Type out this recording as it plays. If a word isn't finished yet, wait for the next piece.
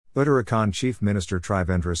Uttarakhand Chief Minister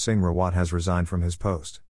Trivendra Singh Rawat has resigned from his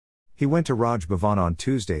post. He went to Raj Bhavan on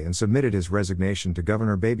Tuesday and submitted his resignation to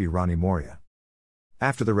Governor Baby Rani Maurya.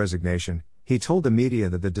 After the resignation, he told the media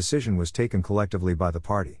that the decision was taken collectively by the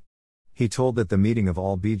party. He told that the meeting of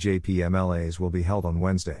all BJP MLAs will be held on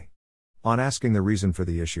Wednesday. On asking the reason for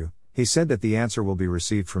the issue, he said that the answer will be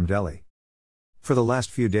received from Delhi. For the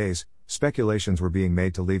last few days, speculations were being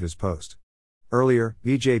made to leave his post. Earlier,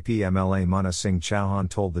 BJP MLA Mana Singh Chauhan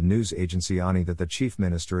told the news agency ANI that the Chief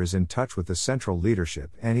Minister is in touch with the central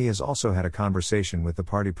leadership and he has also had a conversation with the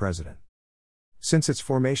party president. Since its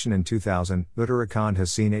formation in 2000, Uttarakhand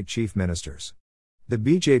has seen 8 chief ministers. The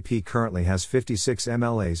BJP currently has 56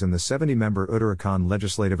 MLAs in the 70-member Uttarakhand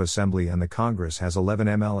Legislative Assembly and the Congress has 11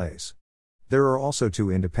 MLAs. There are also 2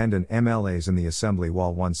 independent MLAs in the Assembly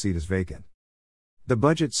while 1 seat is vacant. The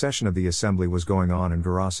budget session of the Assembly was going on in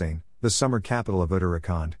Gurgaon, the summer capital of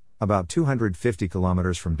Uttarakhand, about 250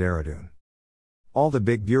 kilometers from Dehradun. All the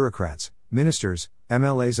big bureaucrats, ministers,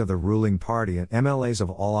 MLAs of the ruling party and MLAs of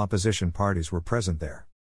all opposition parties were present there.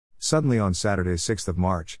 Suddenly on Saturday 6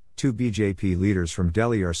 March, 2 BJP leaders from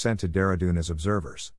Delhi are sent to Dehradun as observers.